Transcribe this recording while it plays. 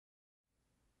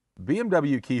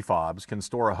BMW key fobs can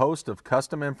store a host of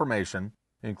custom information,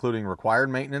 including required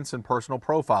maintenance and personal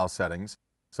profile settings,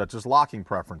 such as locking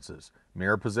preferences,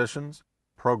 mirror positions,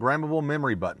 programmable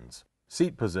memory buttons,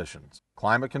 seat positions,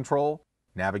 climate control,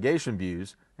 navigation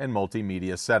views, and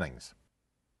multimedia settings.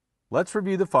 Let's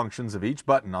review the functions of each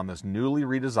button on this newly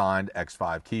redesigned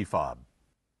X5 key fob.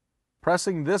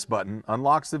 Pressing this button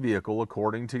unlocks the vehicle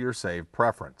according to your saved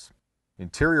preference.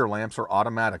 Interior lamps are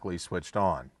automatically switched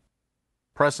on.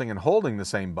 Pressing and holding the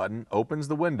same button opens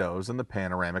the windows and the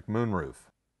panoramic moonroof.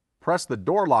 Press the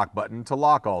door lock button to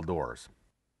lock all doors.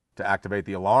 To activate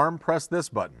the alarm, press this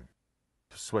button.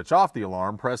 To switch off the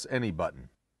alarm, press any button.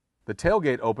 The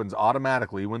tailgate opens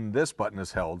automatically when this button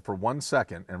is held for 1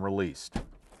 second and released.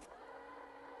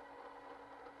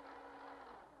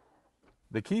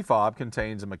 The key fob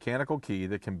contains a mechanical key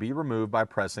that can be removed by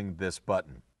pressing this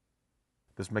button.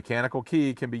 This mechanical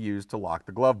key can be used to lock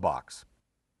the glove box.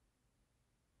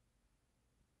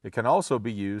 It can also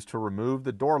be used to remove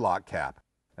the door lock cap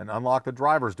and unlock the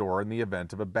driver's door in the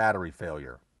event of a battery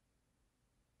failure.